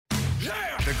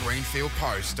The Greenfield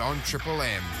Post on Triple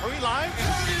M. Are we live?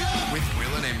 With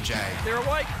Will and MJ. They're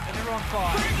awake and they're on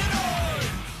fire.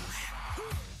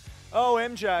 Oh,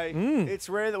 MJ, it's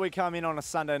rare that we come in on a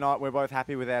Sunday night. We're both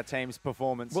happy with our team's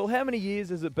performance. Well, how many years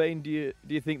has it been, do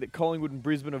you think, that Collingwood and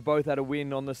Brisbane have both had a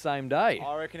win on the same day?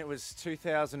 I reckon it was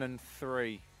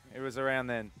 2003. It was around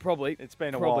then. Probably. It's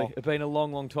been a Probably. while. It's been a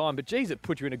long, long time. But, geez, it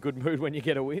puts you in a good mood when you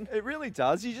get a win. It really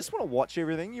does. You just want to watch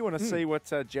everything. You want to see what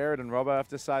Jared and Robbo have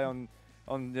to say on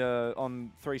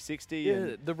 360. Yeah,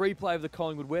 and the replay of the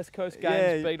Collingwood West Coast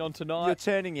game's been on tonight. You're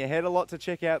turning your head a lot to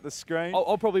check out the screen.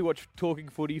 I'll probably watch Talking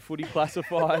Footy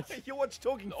Classified. You watch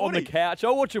Talking Footy on the couch.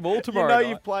 I'll watch them all tomorrow night.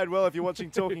 You've played well if you're watching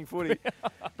Talking Footy.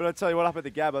 But I tell you what, up at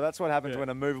the Gabba, that's what happens when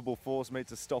a movable force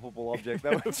meets a stoppable object. They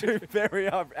were two very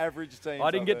average teams.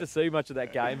 I didn't get to see much of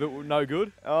that game, but no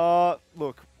good.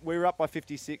 Look, we were up by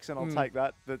 56, and I'll take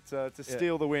that. But to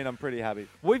steal the win, I'm pretty happy.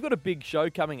 We've got a big show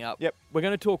coming up. Yep. We're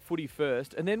going to talk footy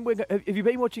first, and then have you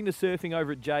been watching the surfing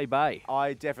over at J Bay?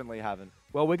 I definitely haven't.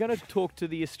 Well, we're going to talk to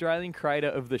the Australian creator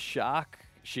of the Shark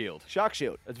Shield. Shark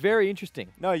Shield. It's very interesting.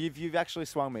 No, you've actually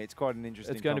swung me. It's quite an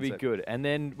interesting It's going concept. to be good. And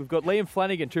then we've got Liam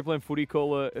Flanagan, Triple M footy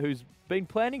caller, who's been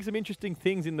planning some interesting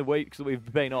things in the weeks that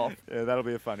we've been off. Yeah, that'll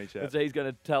be a funny chat. So he's going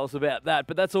to tell us about that.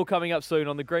 But that's all coming up soon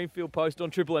on the Greenfield Post on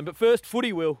Triple M. But first,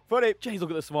 footy, Will. Footy. Jeez, look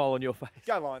at the smile on your face.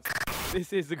 Go Lions.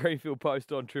 This is the Greenfield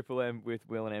Post on Triple M with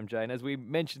Will and MJ. And as we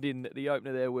mentioned in the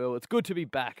opener there, Will, it's good to be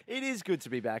back. It is good to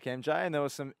be back, MJ, and there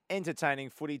was some entertaining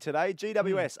footy today.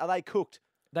 GWS, are they cooked?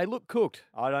 They look cooked.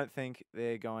 I don't think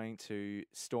they're going to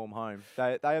storm home.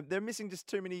 They're missing just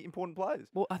too many important players.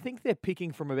 Well, I think they're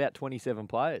picking from about 27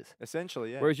 players.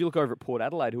 Essentially, yeah. Whereas you look over at Port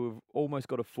Adelaide, who have almost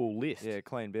got a full list. Yeah,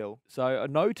 clean bill. So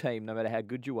no team, no matter how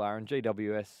good you are, and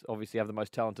GWS obviously have the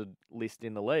most talented list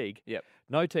in the league. Yep.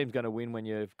 No team's going to win when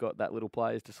you've got that little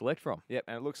players to select from. Yep,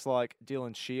 and it looks like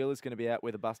Dylan Shield is going to be out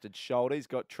with a busted shoulder. He's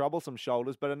got troublesome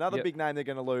shoulders, but another big name they're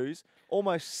going to lose,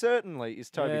 almost certainly, is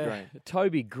Toby Green.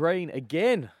 Toby Green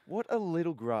again. What a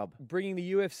little grub. Bringing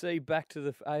the UFC back to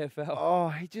the AFL. Oh,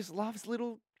 he just loves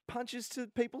little punches to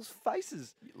people's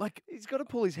faces. Like, he's got to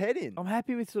pull his head in. I'm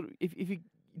happy with if you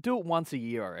do it once a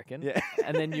year, I reckon. Yeah.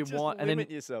 And then you Just limit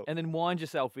yourself. And then wind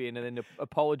yourself in and then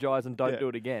apologise and don't do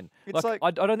it again. It's like I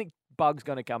don't think Bug's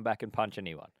going to come back and punch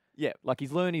anyone. Yeah. Like,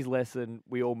 he's learned his lesson.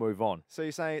 We all move on. So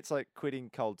you're saying it's like quitting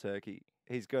cold turkey.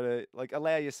 He's got to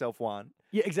allow yourself one.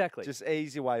 Yeah, exactly. Just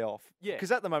ease your way off. Yeah.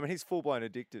 Because at the moment, he's full-blown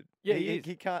addicted. Yeah, he is.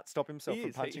 He can't stop himself He from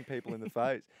is. punching people in the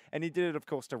face. And he did it, of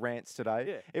course, to Rance today.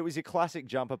 Yeah. It was your classic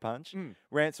jumper punch.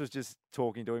 Rance was just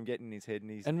talking to him, getting in his head.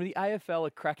 And the AFL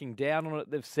are cracking down on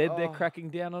it. They've said they're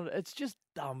cracking down on it. It's just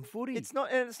dumb footy. it's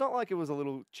not like it was a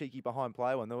little cheeky behind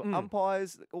play one. The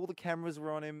umpires, all the cameras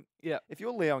were on him. Yeah. If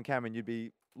you're Leon Cameron, you'd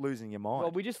be losing your mind.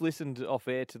 Well, we just listened off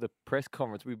air to the press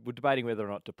conference. We were debating whether or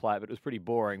not to play it, but it was pretty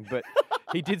boring. But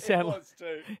he did sound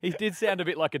he did sound a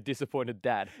bit like a disappointed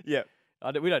dad. Yeah.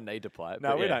 We don't need to play it. No,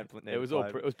 but we yeah, don't need It was to play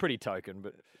it. it was pretty token,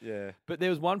 but Yeah. But there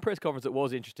was one press conference that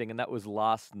was interesting, and that was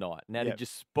last night. Now, Yep. did you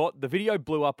spot the video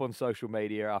blew up on social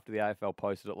media after the AFL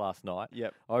posted it last night?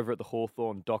 Yep. Over at the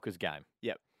Hawthorn Dockers game.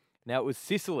 Yep. Now it was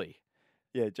Sicily.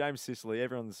 Yeah, James Sicily,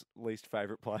 everyone's least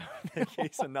favourite player.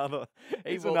 He's another.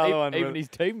 He's Well, another one. Even his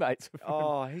teammates.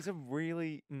 Oh, he's a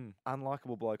really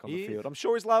unlikable bloke on He the is. field. I'm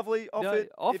sure he's lovely off No,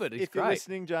 it. off it, he's if you're great.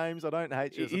 listening, James, I don't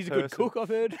hate you. He's a good cook, I've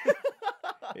heard.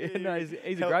 Yeah, no, he's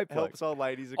a great bloke. Helps old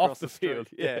ladies across Off the street. field,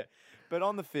 Yeah. yeah. But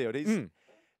on the field, he's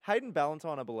Hayden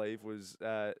Ballantyne, I believe, was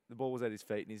the ball was at his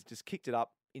feet and he's just kicked it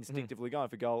up instinctively, going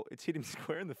for goal. It's hit him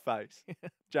square in the face.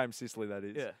 James Sicily, that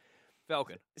is. Yeah.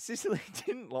 Falcon. Sicily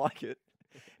didn't like it,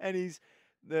 and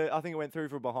I think it went through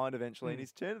from behind eventually, and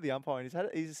he's turned to the umpire and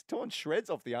he's torn shreds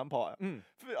off the umpire.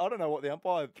 I don't know what the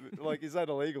umpire is that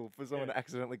illegal for someone to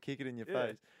accidentally kick it in your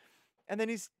face? And then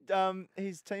his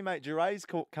teammate Geray's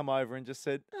come over and just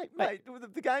said, "Hey mate,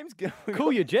 the game's going.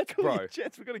 Cool your jets, Cool bro. your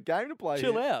jets. We've got a game to play.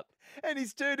 Chill here." out. And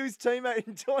he's turned to his teammate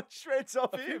and torn shreds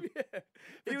off him. Yeah.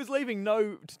 He was leaving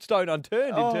no stone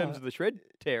unturned in terms of the shred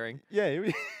tearing. Yeah,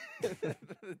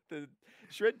 the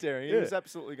shred tearing. He was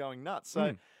absolutely going nuts.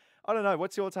 So I don't know.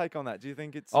 What's your take on that? Do you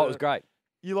think it's? Oh, it was great.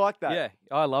 You like that? Yeah,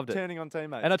 I loved it. Turning on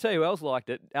teammates. And I tell you who else liked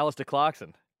it, Alistair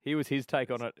Clarkson. He was his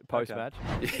take on it post-match.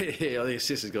 Yeah, I think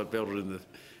Sis has got belted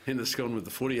in the scone with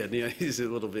the footy, and he's a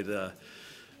little bit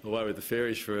away with the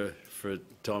fairies for a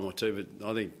time or two. But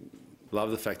I think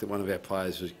love the fact that one of our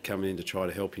players was coming in to try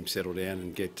to help him settle down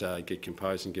and get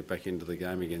composed and get back into the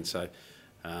game again. So.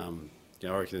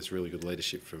 I reckon it's really good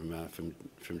leadership from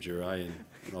Giray, and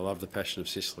I love the passion of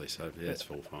Sicily. So yeah, it's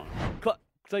full fine.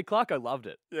 See, Clarko loved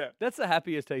it. Yeah. That's the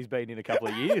happiest he's been in a couple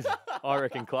of years. I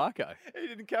reckon Clarko.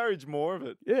 He'd encourage more of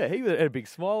it. Yeah, he had a big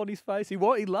smile on his face. He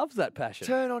loves that passion.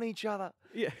 Turn on each other.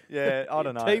 Yeah, Yeah, I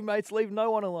don't know. Teammates leave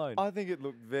no one alone. I think it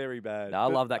looked very bad. No, I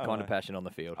but love that don't kind of know. passion on the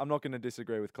field. I'm not going to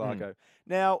disagree with Clarko.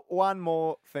 Now, one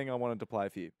more thing I wanted to play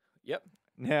for you. Yep,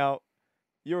 Now,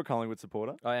 you're a Collingwood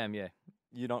supporter. I am. Yeah.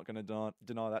 You're not going to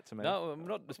deny that to me. No, I'm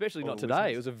not. Especially All not the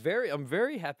today. listeners. I'm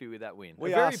very happy with that win.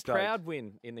 We a are very stoked. proud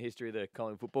win in the history of the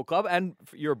Collingwood Football Club. And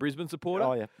you're a Brisbane supporter.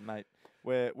 Oh, yeah, mate.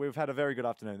 We've had a very good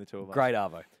afternoon, the two of us. Great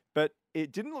Arvo. But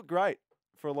it didn't look great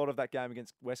for a lot of that game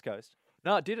against West Coast.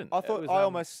 No, it didn't. I It thought was, I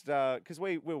almost because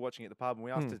we were watching at the pub and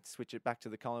we asked Hmm. to switch it back to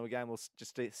the Collingwood game. We'll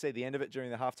just see the end of it during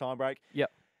the half-time break.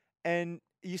 Yep. And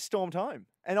you stormed home.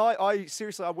 And I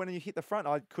seriously, when you hit the front,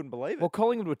 I couldn't believe it. Well,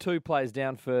 Collingwood were 2 players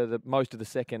down for most of the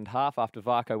second half after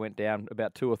Varco went down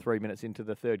about 2 or 3 minutes into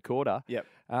the third quarter. Yep.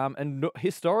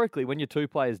 Historically, when you're 2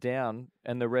 players down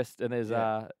and there's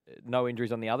Yeah. no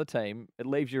injuries on the other team, it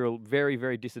leaves you a very,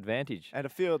 very disadvantaged. At a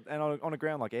field and on a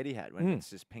ground like Eddie had when it's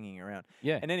just pinging around.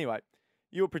 Yeah. And anyway,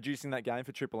 you were producing that game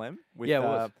for Triple M with Yeah,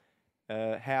 it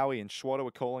was. Howie and Schwatter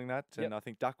were calling that, and Yep. I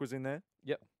think Duck was in there.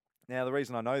 Yep. Now, the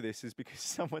reason I know this is because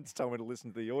someone's told me to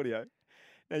listen to the audio.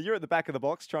 Now, you're at the back of the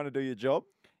box trying to do your job.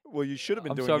 Well, you should have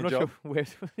been I'm doing sorry, your I'm job. not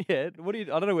sure where. Yeah, what do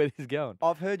you? I don't know where this is going.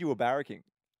 I've heard you were barracking.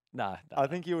 Nah, I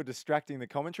think you were distracting the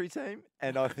commentary team,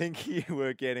 and I think you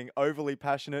were getting overly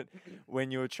passionate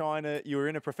when you were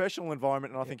in a professional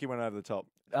environment, and I think you went over the top.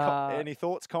 Any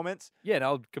thoughts, comments? Yeah, no,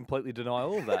 I'll completely deny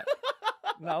all of that.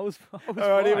 No, I was All fine.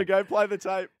 right, here we go. Play the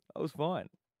tape. I was fine.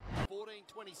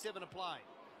 14:27 to play.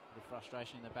 The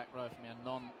frustration in the back row from our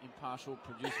non-impartial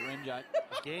producer MJ.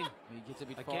 Again. He gets a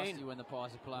bit Again. feisty when the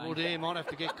Pies are playing. Well, dear, might have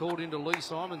to get called into Lee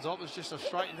Simon's office just to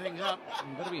straighten things up.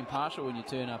 You've got to be impartial when you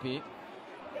turn up here.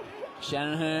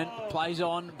 Shanahan plays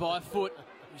on by foot.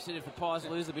 You said if the Pies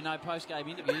lose, there'll be no post-game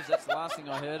interviews. That's the last thing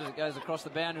I heard as it goes across the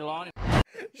boundary line.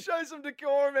 Show some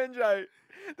decorum, NJ.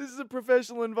 This is a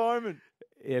professional environment.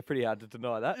 Yeah, pretty hard to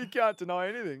deny that. You can't deny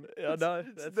anything. I know,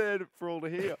 It's that's- there for all to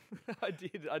hear.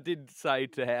 I did say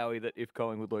to Howie that if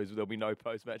Collingwood lose, there'll be no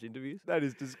post-match interviews. That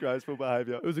is disgraceful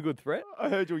behaviour. It was a good threat. I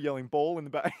heard you were yelling ball in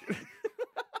the back.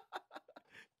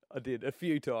 I did a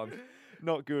few times.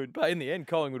 Not good. But in the end,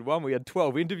 Collingwood won. We had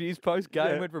 12 interviews post-game.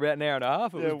 Yeah. Went for about an hour and a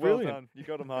half. It Yeah, was well brilliant. done. You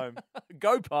got them home.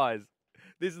 Go Pies.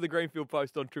 This is the Greenfield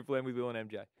Post on Triple M with Will and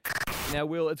MJ. Now,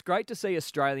 Will, it's great to see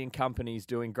Australian companies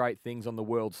doing great things on the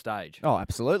world stage. Oh,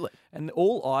 absolutely. And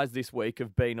all eyes this week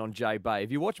have been on Jay Bay.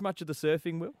 Have you watched much of the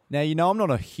surfing, Will? Now, you know I'm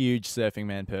not a huge surfing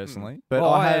man personally, but Oh,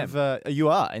 I I have. You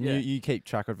are, and Yeah. you keep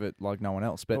track of it like no one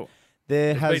else. But Oh.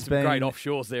 there There's has been some great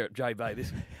offshores there at Jay Bay.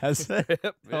 This Has there?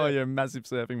 Yep, Oh, yeah. you're a massive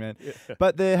surfing man.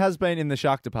 But there has been in the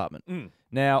shark department.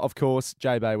 Now, of course,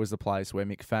 Jay Bay was the place where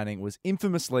Mick Fanning was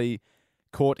infamously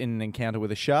caught in an encounter with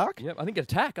a shark. Yep, I think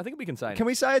attack. I think we can say. Can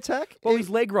we say attack? Well, his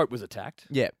leg rope was attacked.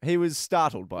 Yeah, he was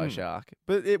startled by a shark.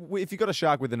 But if you've got a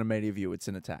shark within immediate view, it's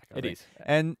an attack. I It think. is.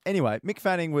 And anyway, Mick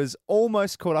Fanning was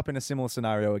almost caught up in a similar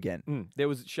scenario again. There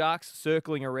was sharks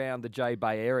circling around the Jay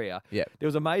Bay area. Yeah. There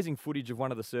was amazing footage of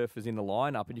one of the surfers in the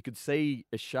lineup, and you could see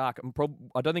a shark.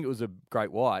 I don't think it was a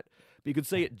great white, but you could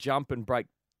see it jump and break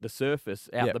the surface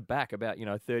out Yep. the back about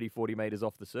 30, 40 metres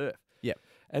off the surf. Yep.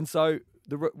 And so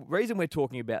the reason we're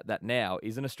talking about that now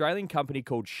is an Australian company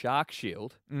called Shark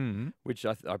Shield, which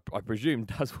I presume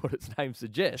does what its name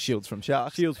suggests. Shields from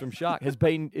sharks. Shields from Shark is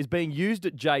being used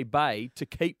at Jay Bay to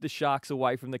keep the sharks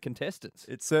away from the contestants.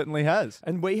 It certainly has.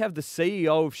 And we have the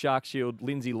CEO of Shark Shield,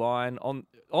 Lindsay Lyon, on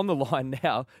the line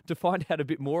now to find out a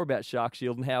bit more about Shark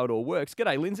Shield and how it all works.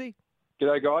 G'day, Lindsay.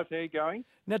 G'day, guys. How you going?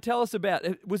 Now tell us about,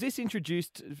 was this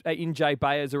introduced in Jay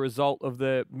Bay as a result of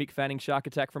the Mick Fanning shark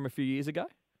attack from a few years ago?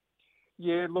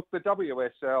 Yeah, look, the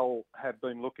WSL have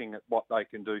been looking at what they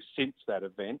can do since that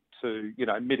event to,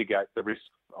 mitigate the risk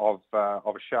of a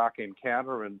shark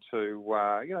encounter and to,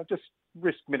 just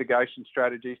risk mitigation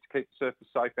strategies to keep the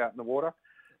surfers safe out in the water.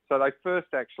 So they first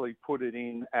actually put it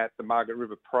in at the Margaret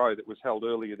River Pro that was held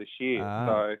earlier this year. Ah.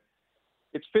 So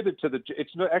it's fitted to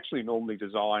it's not actually normally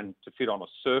designed to fit on a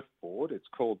surfboard. It's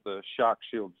called the Shark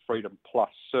Shield Freedom Plus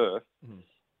Surf.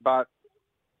 But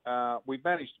we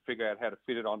managed to figure out how to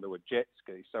fit it onto a jet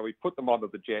ski. So we put them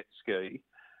onto the jet ski,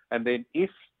 and then if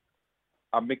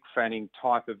a Mick Fanning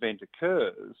type event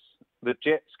occurs, the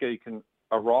jet ski can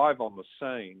arrive on the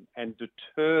scene and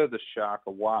deter the shark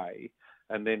away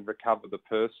and then recover the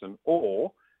person,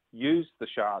 or use the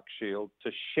shark shield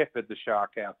to shepherd the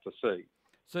shark out to sea.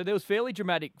 So there was fairly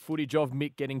dramatic footage of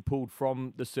Mick getting pulled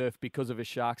from the surf because of a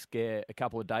shark scare a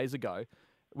couple of days ago.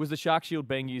 Was the Shark Shield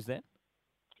being used then?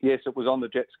 Yes, it was on the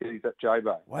jet skis at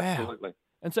J-Bay. Wow. Absolutely.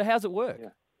 And so how's it work? Yeah.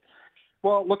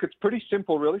 Well, look, it's pretty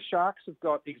simple, really. Sharks have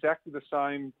got exactly the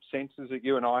same senses that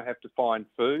you and I have to find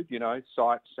food,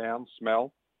 sight, sound,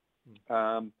 smell.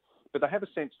 But they have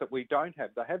a sense that we don't have.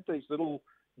 They have these little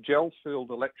gel-filled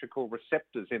electrical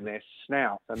receptors in their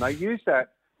snout, and they use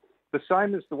that the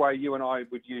same as the way you and I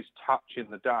would use touch in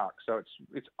the dark. So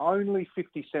it's only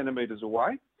 50 centimetres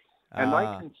away, and they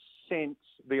can sense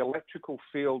the electrical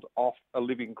field off a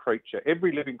living creature.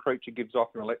 Every living creature gives off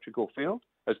an electrical field,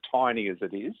 as tiny as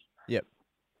it is. Yep.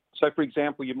 So, for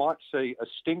example, you might see a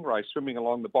stingray swimming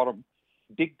along the bottom,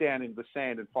 dig down into the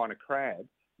sand and find a crab.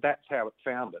 That's how it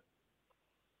found it.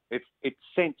 It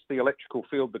sensed the electrical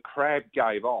field the crab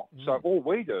gave off. So all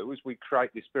we do is we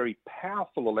create this very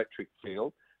powerful electric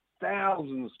field,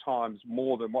 thousands times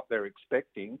more than what they're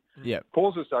expecting,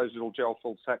 causes those little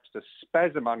gel-filled sacs to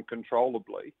spasm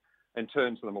uncontrollably and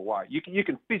turns them away. You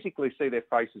can physically see their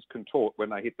faces contort when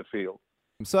they hit the field.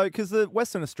 So, because the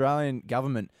Western Australian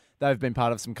government, they've been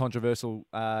part of some controversial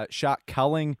shark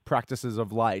culling practices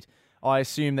of late. I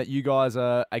assume that you guys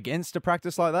are against a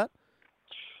practice like that?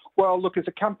 Well, look, as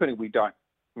a company, we don't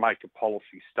make a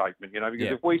policy statement,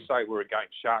 because if we say we're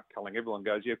against shark culling, everyone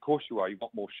goes, yeah, of course you are, you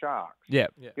want more sharks. Yeah.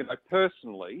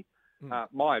 Personally,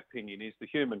 my opinion is the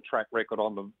human track record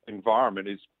on the environment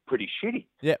is pretty shitty.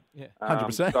 Yeah,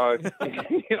 100%.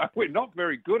 So, we're not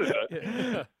very good at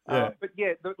it.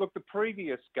 But look, the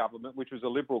previous government, which was a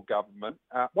Liberal government,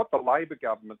 what the Labor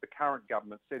government, the current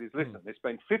government said is, listen, there's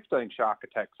been 15 shark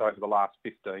attacks over the last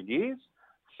 15 years.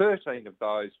 13 of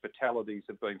those fatalities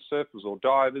have been surfers or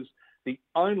divers. The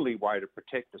only way to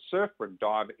protect a surfer and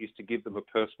diver is to give them a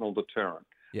personal deterrent.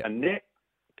 Yeah. A net,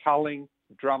 culling,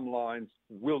 drum lines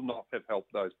will not have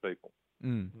helped those people.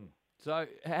 So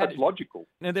that's logical.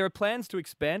 Now, there are plans to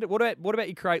expand it. What about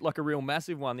you create like a real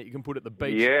massive one that you can put at the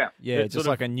beach? Yeah, just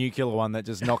like a nuclear one that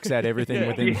just knocks out everything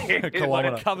within a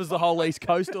kilometre. Like it covers the whole East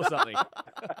Coast or something.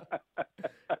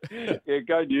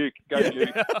 Go nuke.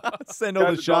 Send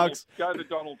all the sharks. Go to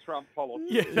Donald Trump policy.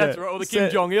 Yeah, that's right. Or the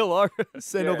Kim Jong-il.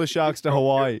 Send all the sharks to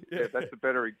Hawaii. Yeah, that's a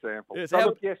better example.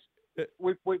 Yes,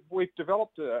 we've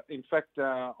developed, in fact,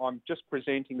 I'm just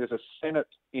presenting, there's a Senate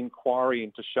inquiry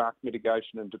into shark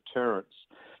mitigation and deterrence.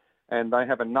 And they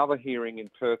have another hearing in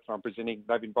Perth.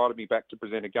 They've invited me back to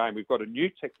present again. We've got a new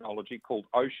technology called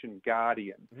Ocean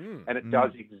Guardian, and it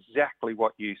does exactly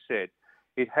what you said.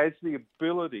 It has the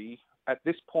ability, at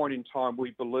this point in time,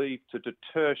 we believe, to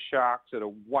deter sharks at a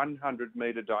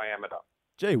 100-metre diameter.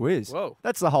 Gee whiz. Whoa.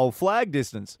 That's the whole flag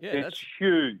distance. Yeah, it's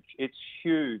huge. It's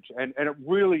huge. And it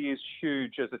really is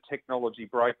huge as a technology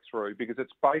breakthrough because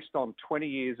it's based on 20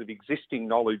 years of existing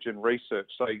knowledge and research.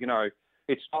 So,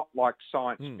 it's not like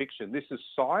science fiction. This is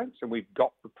science, and we've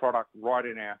got the product right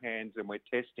in our hands, and we're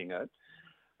testing it.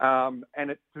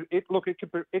 And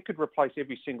it could replace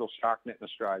every single shark net in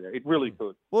Australia. It really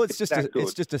could. Well, it's just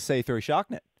a see-through shark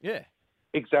net. Yeah.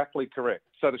 Exactly correct.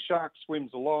 So the shark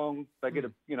swims along. They get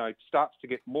starts to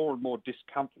get more and more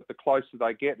discomfort the closer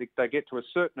they get. They get to a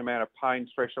certain amount of pain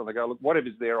threshold. They go, look,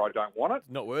 whatever's there, I don't want it.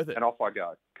 Not worth it. And off I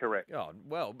go. Correct. Oh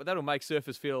well, but that'll make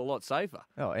surfers feel a lot safer.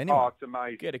 Oh, anyway. Oh, it's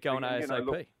amazing. Get it going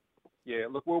ASAP.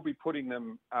 Look, we'll be putting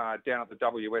them down at the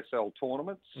WSL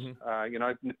tournaments.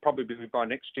 Probably by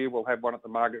next year we'll have one at the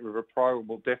Margaret River Pro, and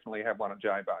we'll definitely have one at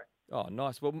J-Bay. Oh,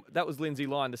 nice. Well, that was Lindsay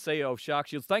Lyon, the CEO of Shark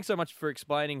Shields. Thanks so much for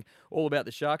explaining all about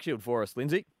the Shark Shield for us,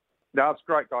 Lindsay. No, it's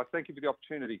great, guys. Thank you for the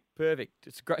opportunity. Perfect.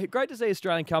 It's great to see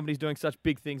Australian companies doing such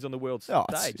big things on the world stage.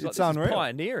 It's unreal. Is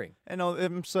pioneering. And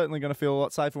I'm certainly going to feel a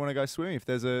lot safer when I go swimming if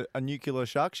there's a nuclear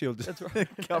shark shield That's right.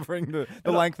 covering the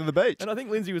length of the beach. And I think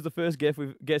Lindsay was the first guest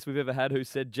we've ever had who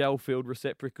said gel-filled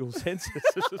receptacle sensors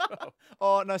as well.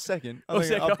 Oh, no, second.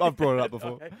 I've brought it up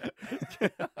before. Okay.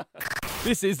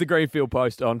 This is the Greenfield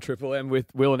Post on Triple M with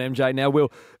Will and MJ. Now,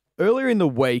 Will, earlier in the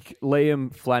week,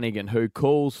 Liam Flanagan, who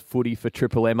calls footy for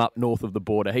Triple M up north of the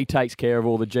border, he takes care of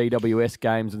all the GWS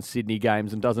games and Sydney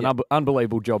games and does an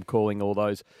unbelievable job calling all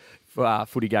those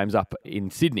footy games up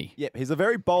in Sydney. Yep, he's a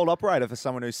very bold operator for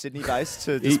someone who's Sydney-based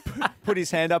to just put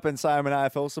his hand up and say I'm an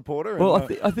AFL supporter. Well,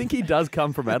 I think he does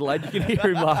come from Adelaide. You can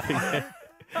hear him laughing there.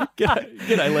 G'day,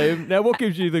 Liam. Now, what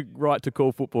gives you the right to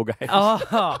call football games?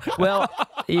 Oh, well,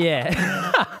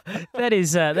 yeah. that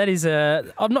is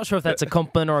I'm not sure if that's a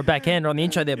compliment or a backhander on the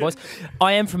intro there, boys.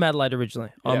 I am from Adelaide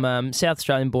originally. I'm South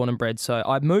Australian born and bred, so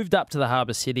I moved up to the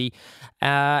Harbour City,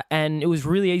 and it was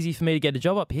really easy for me to get a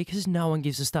job up here because no one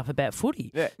gives a stuff about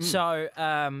footy. Yeah. So,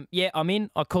 I'm in.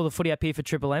 I call the footy up here for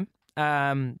Triple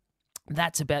M.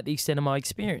 That's about the extent of my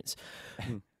experience.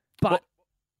 But,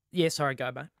 sorry,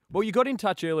 go, mate. Well, you got in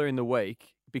touch earlier in the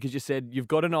week because you said you've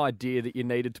got an idea that you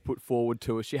needed to put forward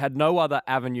to us. You had no other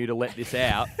avenue to let this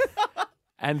out.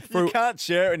 And You through can't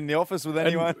share it in the office with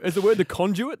anyone. is the word the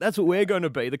conduit? That's what we're going to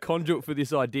be, the conduit for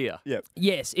this idea. Yep.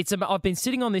 Yes, I've been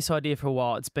sitting on this idea for a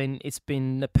while. It's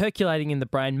been percolating in the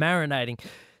brain, marinating.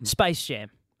 Space Jam.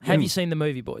 Have you seen the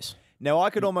movie, boys? Now, I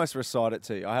could almost recite it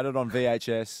to you. I had it on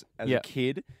VHS as Yeah. a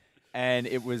kid, and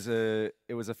it was a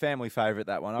family favourite,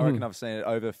 that one. I reckon I've seen it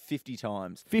over 50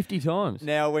 times. 50 times.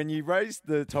 Now, when you raised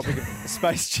the topic of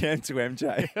Space Jam to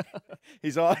MJ,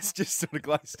 his eyes just sort of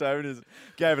glazed over and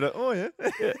gave it a, oh, yeah.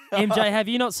 MJ, have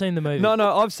you not seen the movie? No,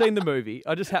 I've seen the movie.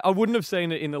 I wouldn't have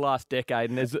seen it in the last decade.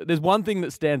 And there's one thing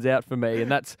that stands out for me, and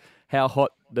that's how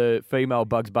hot the female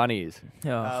Bugs Bunny is.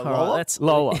 Oh, all right, Lola? that's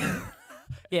Lola.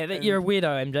 Yeah, you're a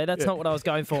weirdo, MJ. That's not what I was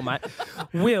going for, mate.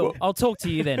 Will, I'll talk to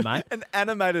you then, mate. An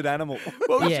animated animal.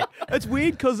 Well, Yeah. It's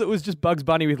weird because it was just Bugs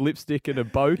Bunny with lipstick and a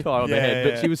bow tie on the head,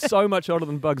 but Yeah. she was so much hotter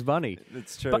than Bugs Bunny.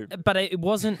 It's true. But that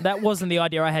wasn't the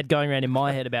idea I had going around in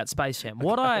my head about Space Jam.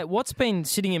 What's been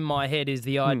sitting in my head is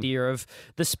the idea of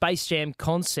the Space Jam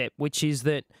concept, which is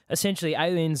that essentially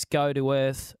aliens go to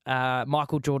Earth.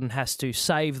 Michael Jordan has to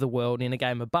save the world in a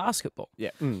game of basketball. Yeah.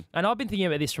 And I've been thinking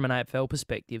about this from an AFL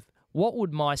perspective. What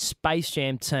would my Space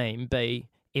Jam team be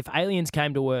if aliens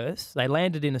came to Earth, they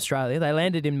landed in Australia, they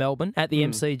landed in Melbourne at the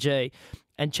MCG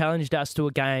and challenged us to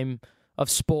a game of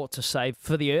sport to save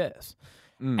for the Earth?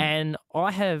 And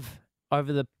I have,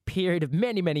 over the period of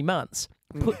many, many months,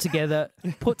 put together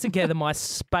my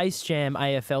Space Jam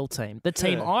AFL team, the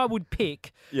team I would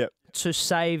pick Yep. to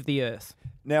save the Earth.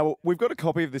 Now, we've got a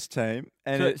copy of this team.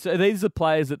 And So these are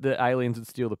players that the aliens would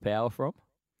steal the power from?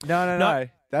 No. No.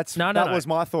 That No. was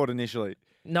my thought initially.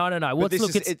 No. But Let's this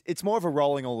look. is, it's more of a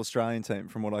rolling All-Australian team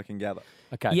from what I can gather.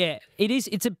 Okay. Yeah, it is.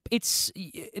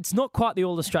 It's not quite the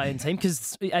All Australian team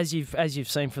because as you've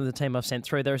seen from the team I've sent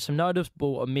through, there are some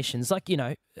notable omissions. Like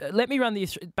let me run the.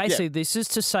 Basically, this is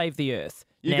to save the Earth.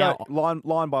 You Now, go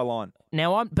line by line.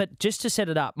 but just to set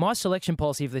it up, my selection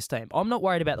policy of this team, I'm not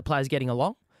worried about the players getting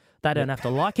along. They don't have to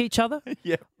like each other.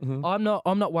 Yeah. I'm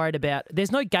not worried about.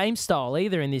 There's no game style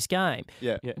either in this game.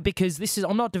 Yeah. Because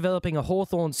I'm not developing a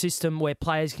Hawthorn system where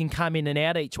players can come in and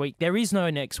out each week. There is no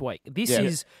next week. This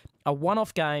is a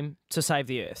one-off game to save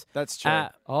the Earth. That's true.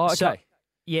 Okay. So,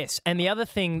 yes, and the other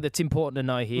thing that's important to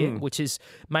know here, which is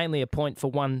mainly a point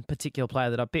for one particular player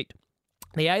that I picked,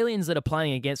 the aliens that are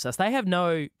playing against us, they have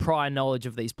no prior knowledge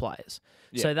of these players.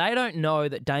 Yeah. So they don't know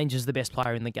that Danger's the best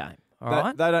player in the game. All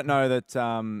right? They don't know that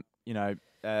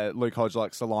Luke Hodge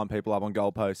likes to line people up on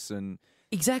goalposts and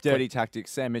Exactly. dirty tactics,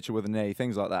 Sam Mitchell with a knee,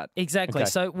 things like that. Exactly. Okay.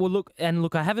 So, look,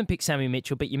 I haven't picked Sammy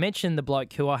Mitchell, but you mentioned the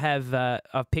bloke who I've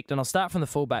picked, and I'll start from the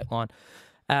fullback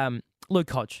line. Luke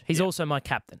Hodge. He's also my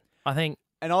captain. I think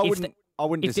And I if wouldn't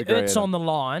if the disagree. Earth's on the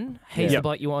line, he's Yeah. the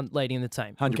bloke you want leading the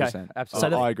team. 100%.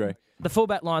 absolutely. I agree. The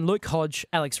fullback line, Luke Hodge,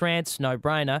 Alex Rance,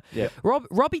 no-brainer. Yeah.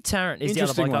 Robbie Tarrant is the other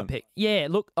Interesting bloke I one. picked. Yeah,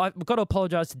 look, I've got to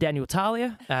apologise to Daniel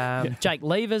Talia. Jake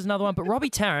Lever's another one. But Robbie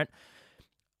Tarrant,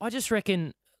 I just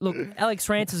reckon, look, Alex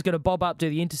Rance is going to bob up, do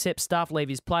the intercept stuff, leave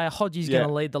his player. Hodgie's going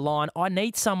to lead the line. I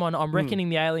need someone. I'm reckoning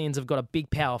the aliens have got a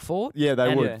big power forward. Yeah, they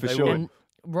And- would, for they sure. would. And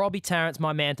Robbie Tarrant's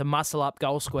my man to muscle up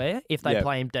goal square if they Yeah.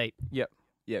 play him deep. Yep.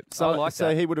 Yeah. So, I like so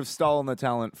that. he would have stolen the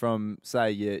talent from, say,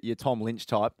 your Tom Lynch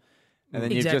type. And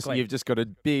then Exactly. you've just got a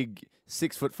big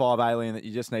 6'5" alien that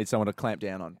you just need someone to clamp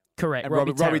down on. Correct. And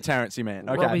Robbie Tarrant's your man.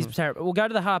 Okay. Robbie's Tarrant. We'll go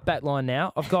to the half-back line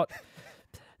now. I've got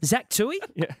Zach Tui.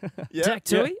 Yeah, Zach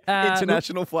Tui.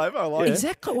 International flavour. I like it.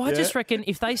 Exactly. Well, I just reckon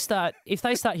if they start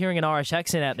hearing an Irish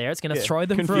accent out there, it's going to throw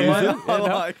them for a Confuse moment. them.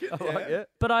 I like it. Yeah.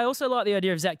 But I also like the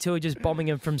idea of Zach Tui just bombing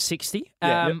him from 60.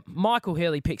 Yeah. Michael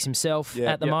Hurley picks himself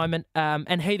Yeah. at the moment,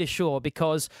 and Heater Shaw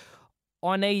because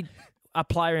I need a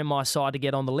player in my side to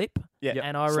get on the lip. Yeah.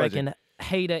 And I Sledging. reckon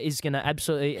Heater is going to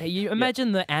absolutely. You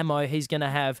imagine the ammo he's going to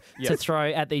have to throw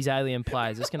at these alien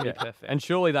players. It's going to be perfect. And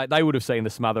surely they would have seen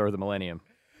the smother of the Millennium.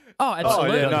 Oh, Oh,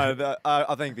 absolutely. yeah, no,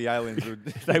 I think the aliens would.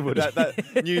 They would.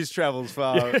 That news travels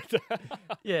far.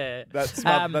 Yeah.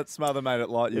 That smother made it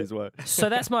light years way. So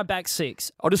that's my back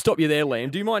six. I'll just stop you there,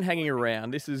 Liam. Do you mind hanging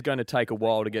around? This is going to take a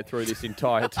while to get through this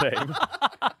entire team.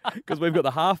 Because we've got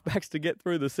the halfbacks to get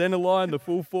through, the centre line, the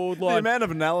full forward The line. amount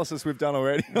of analysis we've done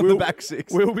already on the back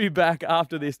six. We'll be back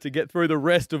after this to get through the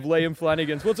rest of Liam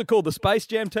Flanagan's. What's it called? The Space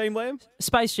Jam team, Liam?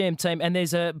 Space Jam team,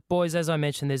 and boys, as I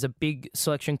mentioned, there's a big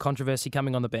selection controversy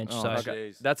coming on the bench. so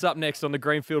jeez. That's up next on the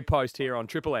Greenfield Post here on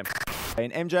Triple M.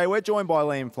 And MJ, we're joined by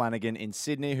Liam Flanagan in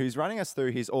Sydney, who's running us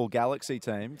through his All Galaxy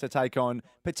team to take on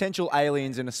potential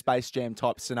aliens in a Space Jam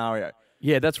type scenario.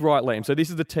 Yeah, that's right, Liam. So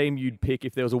this is the team you'd pick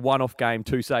if there was a one-off game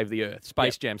to save the Earth,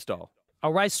 Space Jam style.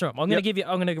 I'll race through them. I'm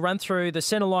going to run through the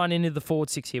centre line into the forward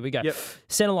six. Here we go. Yep.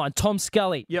 Centre line: Tom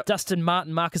Scully, Yep. Dustin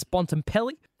Martin, Marcus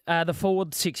Bontempelli. The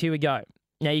forward six. Here we go: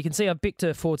 Now, you can see I picked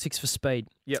a forward 6 for speed.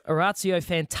 Yep. Orazio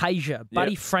Fantasia,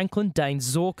 Buddy Franklin, Dane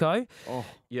Zorko, Oh,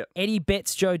 yep. Eddie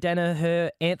Betts, Joe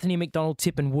Danaher, Anthony McDonald,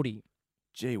 Tip and Woody.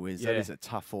 Gee whiz, Yeah. that is a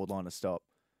tough forward line to stop.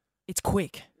 It's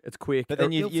quick. It's quick. But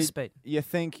then Built for speed. you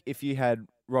think if you had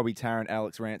Robbie Tarrant,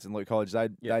 Alex Rance, and Luke Hodge,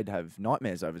 they'd have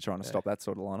nightmares over trying to stop that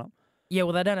sort of lineup. Yeah,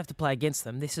 well, they don't have to play against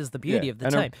them. This is the beauty of the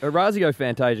and team. Orazio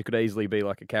Fantasia could easily be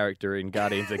like a character in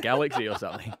Guardians of the Galaxy or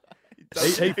something. He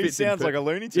fits in sounds like a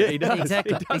loony tune. Yeah, he does.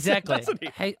 Exactly. He does, Exactly. doesn't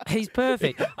he? He's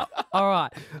perfect. All right,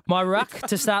 my ruck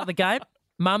to start the game.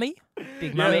 Mummy,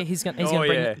 big Mummy. He's going to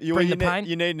bring the pain.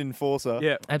 You need an enforcer.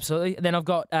 Yeah. Absolutely. Then I've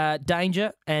got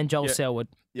Danger and Joel Selwood.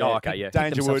 Oh, okay, yeah.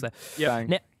 Danger themselves Wood. there.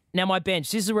 Bang. Now my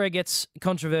bench. This is where it gets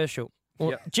controversial.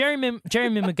 Well, Jeremy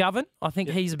McGovern. I think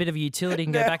he's a bit of a utility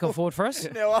and go back and forward for us.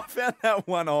 Now, I found that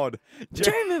one odd.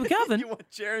 Jeremy McGovern? You want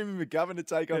Jeremy McGovern to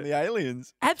take on the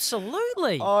aliens?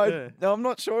 Absolutely. No, I'm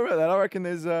not sure about that. I reckon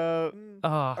there's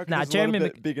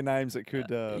Jeremy bigger names that could.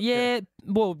 Yeah,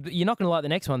 well, you're not going to like the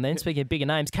next one then. Speaking of bigger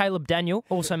names, Caleb Daniel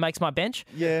also makes my bench.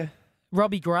 Yeah.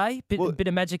 Robbie Gray, bit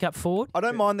of magic up forward. I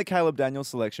don't mind the Caleb Daniel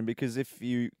selection because if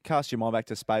you cast your mind back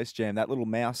to Space Jam, that little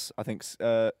mouse, I think,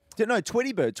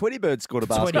 Tweety Bird. Tweety Bird scored a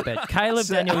basket. Tweety Bird. Caleb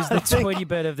Daniel is the Tweety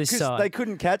Bird of this side. They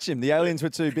couldn't catch him. The aliens were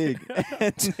too big.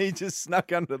 And he just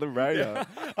snuck under the radar.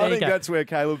 I think that's where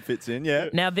Caleb fits in, yeah.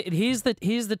 Now, here's the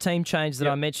team change that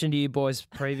I mentioned to you boys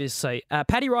previously.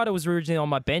 Paddy Ryder was originally on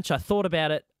my bench. I thought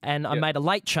about it, and I made a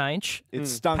late change. It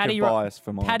stunk of bias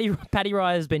for mine. Paddy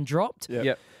Ryder has been dropped.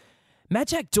 Yep.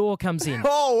 Majak Dor comes in.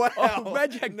 Oh, wow.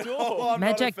 Majak Dor.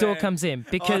 Majak Dor comes in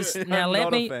because now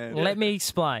let me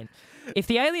explain. If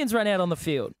the aliens run out on the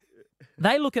field,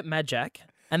 they look at Majak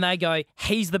and they go,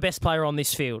 he's the best player on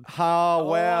this field. Oh,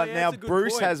 wow. yeah, now, that's a good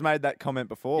Bruce point. has made that comment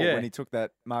before Yeah. when he took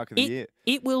that mark of the year.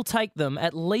 It will take them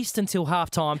at least until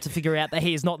halftime to figure out that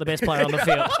he is not the best player on the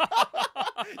field.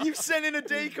 You've sent in a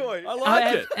decoy. I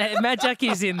like it. Majak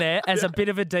is in there as a bit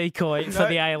of a decoy for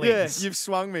the aliens. Yeah, you've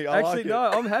swung me. I Actually, like it.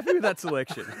 no, I'm happy with that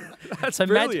selection. That's So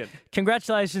brilliant.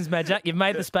 Congratulations, Majak. You've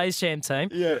made the Space Jam team.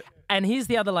 Yeah. And here's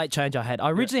the other late change I had. I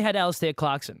originally had Alistair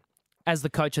Clarkson as the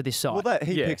coach of this side. Well,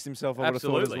 he Yeah. picks himself, I would have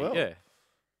thought as Absolutely, well. yeah.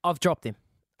 I've dropped him.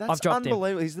 That's I've dropped him.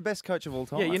 unbelievable. He's the best coach of all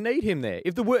time. Yeah, you need him there.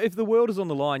 If the world is on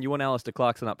the line, you want Alistair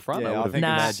Clarkson up front. Yeah, I would think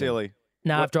have Nah. it's silly.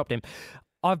 No, I've dropped him.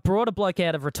 I've brought a bloke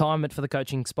out of retirement for the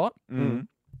coaching spot.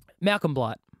 Malcolm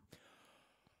Blight.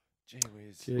 Gee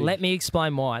whiz. Let me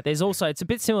explain why. It's a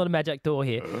bit similar to Majak Dor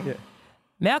here.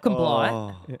 Malcolm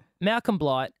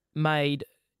Blight made.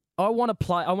 I want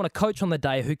to coach on the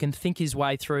day who can think his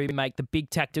way through, make the big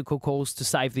tactical calls to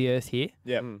save the earth here.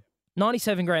 Yeah.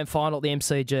 97 grand final at the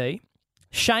MCG.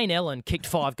 Shane Ellen kicked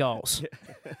 5 goals.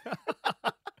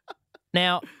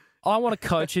 Now, I want a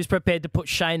coach who's prepared to put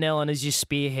Shane Ellen as your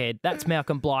spearhead. That's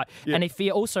Malcolm Blight. And if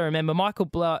you also remember, Malcolm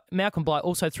Blight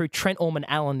also threw Trent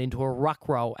Orman-Allen into a ruck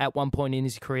role at one point in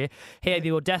his career. He had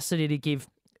the audacity to give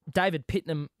David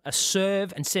Pitnam a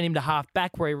serve and sent him to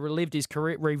half-back where he revived his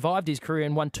career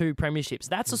and won 2 premierships.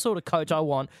 That's the sort of coach I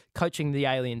want coaching the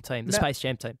alien team, the Space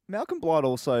Jam team. Malcolm Blight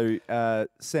also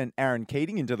sent Aaron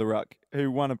Keating into the ruck,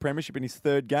 who won a premiership in his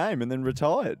 3rd game and then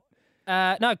retired.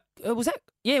 No, was that?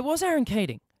 Yeah, it was Aaron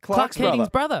Keating. Clark's Clark Keating's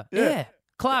brother. Yeah.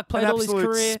 Clark played An all his absolute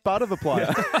career. spud of a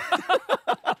player.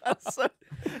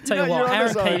 Tell you you're what, on Aaron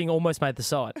his own. Keating almost made the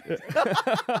side.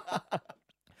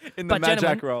 In the But Majak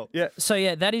gentlemen, role. Yeah. So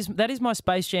yeah, that is my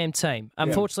Space Jam team.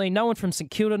 Unfortunately, no one from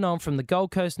St Kilda, no one from the Gold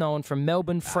Coast, no one from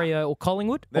Melbourne, Freo, or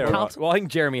Collingwood, or They're all Carlton. Well, I think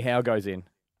Jeremy Howe goes in.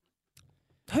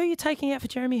 Who are you taking out for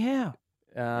Jeremy Howe?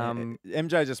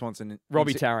 MJ just wants an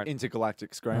Robbie Tarrant.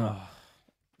 intergalactic screamer.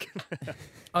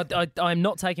 I'm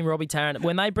not taking Robbie Tarrant.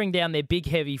 When they bring down their big,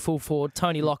 heavy, full forward,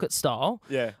 Tony Lockett style,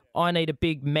 Yeah. I need a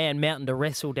big man mountain to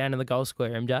wrestle down in the goal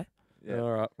square, MJ. Yeah.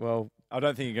 All right. Well, I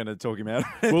don't think you're going to talk him out.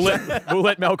 we'll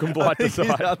let Malcolm Blight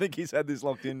decide. I think he's had this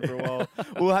locked in for a while.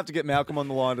 We'll have to get Malcolm on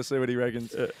the line to see what he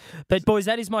reckons. But boys,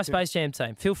 that is my Space Jam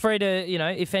team. Feel free to,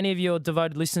 if any of your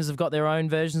devoted listeners have got their own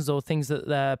versions or things that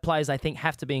the players they think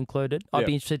have to be included, I'd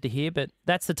be interested to hear. But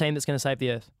that's the team that's going to save the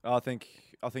earth. I think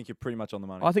you're pretty much on the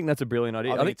money. I think that's a brilliant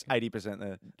idea. I think it's 80%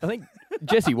 there. I think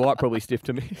Jesse White probably stiffed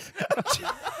to me.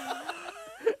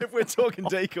 If we're talking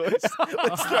decoys,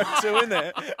 let's throw 2 in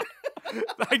there.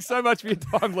 Thanks so much for your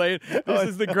time, Liam. This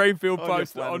is the Greenfield On your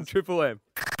Post on planners. Triple M.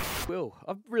 Will,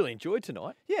 I've really enjoyed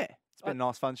tonight. Yeah. It's been a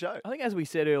nice, fun show. I think as we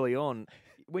said early on,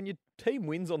 when your team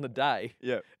wins on the day,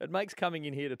 Yeah. it makes coming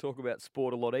in here to talk about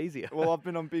sport a lot easier. Well, I've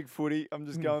been on Big Footy. I'm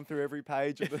just going through every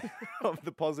page of the, of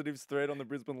the positives thread on the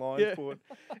Brisbane Lions Yeah. board.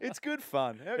 It's good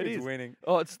fun. How It good's is. winning?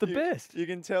 Oh, it's the You- best. You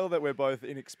can tell that we're both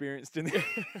inexperienced in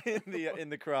in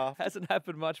the craft. Hasn't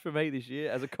happened much for me this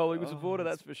year as a Collingwood supporter,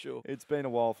 that's for sure. It's been a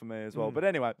while for me as well. But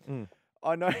anyway,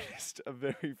 I noticed a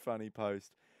very funny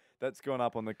post that's gone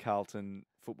up on the Carlton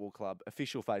Football Club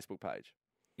official Facebook page.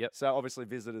 Yep. So obviously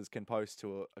visitors can post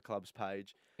to a club's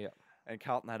page. Yep. And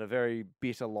Carlton had a very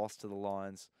bitter loss to the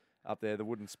Lions up there, the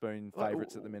wooden spoon Like,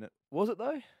 favourites at the minute. Was it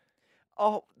though?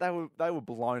 Oh, they were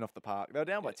blown off the park. They were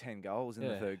down by 10 goals in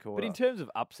the third quarter. But in terms of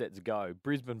upsets go,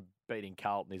 Brisbane beating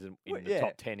Carlton isn't in Well, the yeah.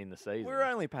 top 10 in the season. we were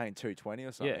only paying $2.20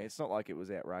 or something. Yeah. It's not like it was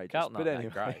outrageous. Carlton but aren't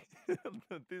anyway,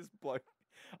 that this bloke,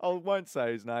 I won't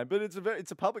say his name, but it's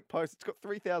a public post. It's got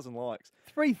 3,000 likes.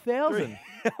 3,000.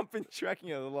 I've been tracking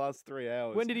it the last 3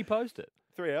 hours. When did he post it?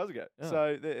 3 hours ago. Oh.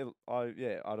 So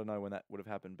I don't know when that would have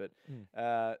happened,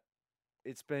 but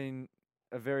it's been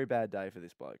a very bad day for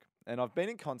this bloke. And I've been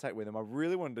in contact with him. I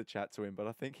really wanted to chat to him, but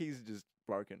I think he's just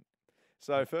broken.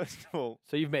 So first of all,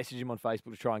 So you've messaged him on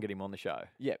Facebook to try and get him on the show.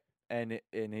 yeah, and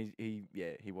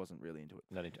he wasn't really into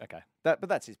it. Okay. But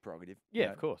that's his prerogative.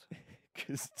 Yeah, of course.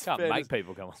 Because it's Can't fair make to,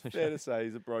 people come on the fair show. to say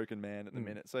he's a broken man at the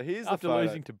minute. So here's After the photo.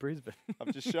 losing to Brisbane.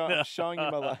 I'm just I'm showing you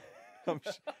my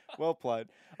well played.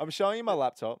 I'm showing you my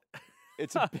laptop.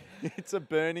 It's a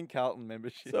burning Carlton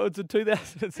membership. So it's a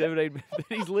 2017.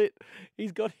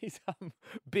 He's got his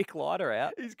Bic lighter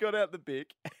out. He's got out the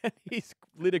Bic And he's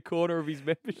lit a corner of his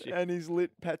membership. and he's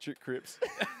lit Patrick Cripps.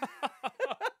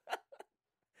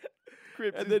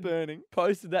 Cripps And is then burning.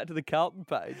 Posted that to the Carlton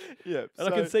page. Yeah. And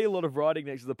I can see a lot of writing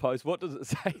next to the post. What does it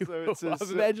say? So it says,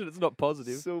 I imagine it's not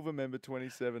positive. Silver member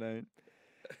 2017.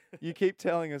 You keep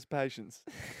telling us, patience,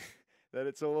 that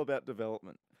it's all about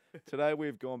development. Today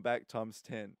we've gone back times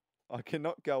 10. I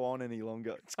cannot go on any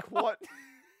longer. It's quite,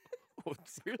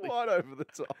 Really? quite over the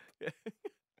top.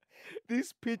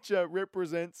 This picture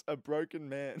represents a broken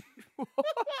man.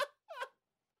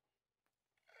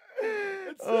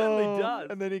 It certainly does.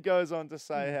 And then he goes on to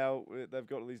say how they've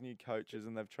got all these new coaches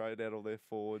and they've traded out all their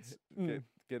forwards,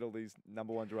 get all these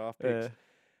number one draft picks. Yeah.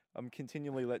 I'm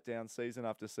continually let down season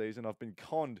after season. I've been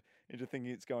conned into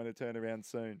thinking it's going to turn around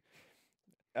soon.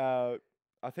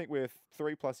 I think we're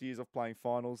 3+ years off playing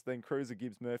finals. Then Cruiser,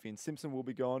 Gibbs, Murphy and Simpson will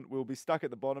be gone. We'll be stuck at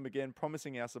the bottom again,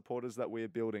 promising our supporters that we are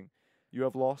building. You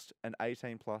have lost an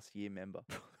 18+ year member.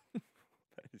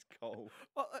 That is cold.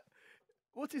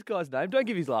 What's this guy's name? Don't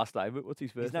give his last name, but what's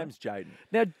his first His name's Jaden.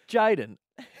 Now, Jaden,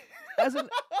 as an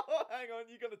Hang on,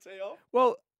 you got to tee off?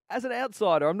 well, as an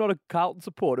outsider, I'm not a Carlton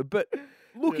supporter, but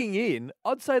looking in,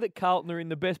 I'd say that Carlton are in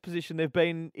the best position they've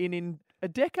been in a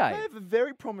decade. They have a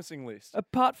very promising list.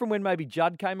 Apart from when maybe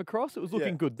Judd came across, it was looking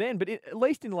Yeah. good then. But at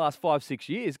least in the last 5-6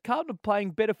 years, Carlton are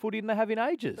playing better footy than they have in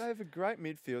ages. They have a great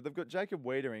midfield. They've got Jacob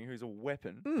Wiedering, who's a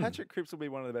weapon. Patrick Cripps will be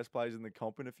one of the best players in the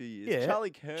comp in a few years. Yeah.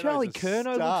 Charlie Curnow. Charlie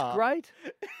Curnow looks great.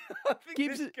 I think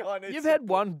Gibbs, this guy needs you've to- had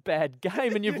one bad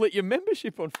game and you've lit your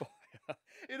membership on fire.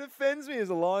 It offends me as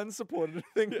a Lions supporter to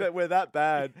think that we're that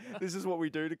bad. This is what we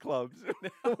do to clubs.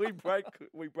 we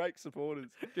break supporters,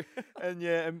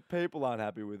 and people aren't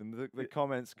happy with them. The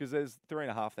comments, because there's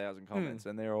 3,500 comments,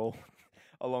 and they're all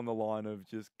along the line of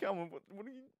just come on. What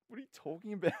are you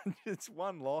talking about? It's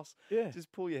one loss. Yeah.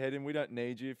 Just pull your head in. We don't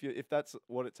need you. If that's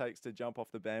what it takes to jump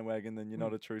off the bandwagon, then you're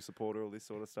not a true supporter. All this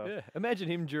sort of stuff. Yeah. Imagine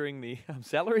him during the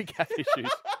salary cap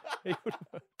issues. He would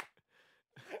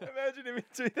Imagine him in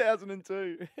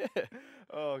 2002.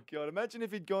 Oh, God. Imagine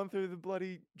if he'd gone through the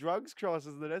bloody drugs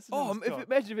crisis that Essendon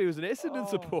imagine if he was an Essendon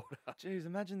supporter. Jeez,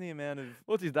 imagine the amount of...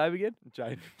 What's his name again?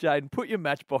 Jaden. Jaden, put your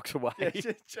matchbox away. Yeah,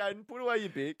 Jaden, put away your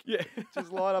Bic. Yeah.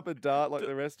 Just light up a dart like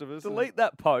the rest of us. and- Delete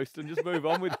that post and just move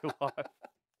on with your life.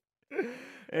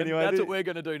 Anyway, And that's what we're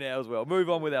going to do now as well. Move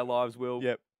on with our lives, Will.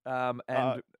 Yep.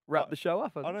 And wrap the show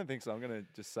up. I don't think so. I'm going to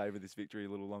just savour this victory a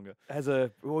little longer.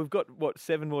 We've got,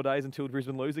 7 more days until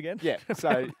Brisbane lose again? Yeah,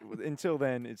 so until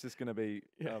then, it's just going to be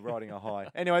riding a high.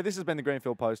 Anyway, this has been the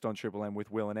Greenfield Post on Triple M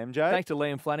with Will and MJ. Thanks to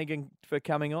Liam Flanagan for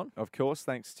coming on. Of course,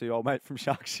 thanks to old mate from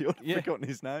Shark Shield. Yeah. I've forgotten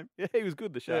his name. Yeah, he was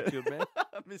good, the Shark Shield man.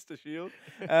 Mr. Shield.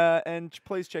 And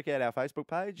please check out our Facebook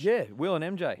page. Yeah, Will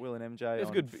and MJ. Will and MJ. It was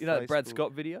on good. You know that Brad Facebook.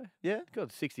 Scott video? Yeah.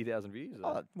 Got 60,000 views.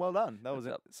 Oh, well done. That was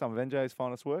That's up. some of MJ's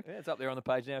finest work. Yeah, it's up there on the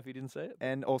page now if you didn't see it.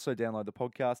 And also download the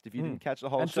podcast if you didn't catch the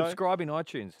whole And show. subscribe in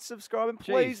iTunes. Subscribe and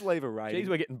please Jeez. leave a rating. Jeez,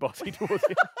 we're getting bossy towards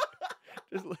you.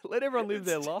 Just let everyone live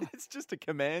their life. It's just a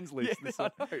commands list. Yeah, this I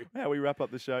one. know. How we wrap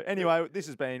up the show. Anyway, this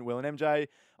has been Will and MJ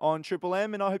on Triple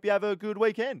M, and I hope you have a good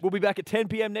weekend. We'll be back at 10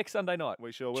 p.m. next Sunday night.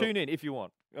 We sure will. Tune in if you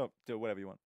want. Oh, do whatever you want.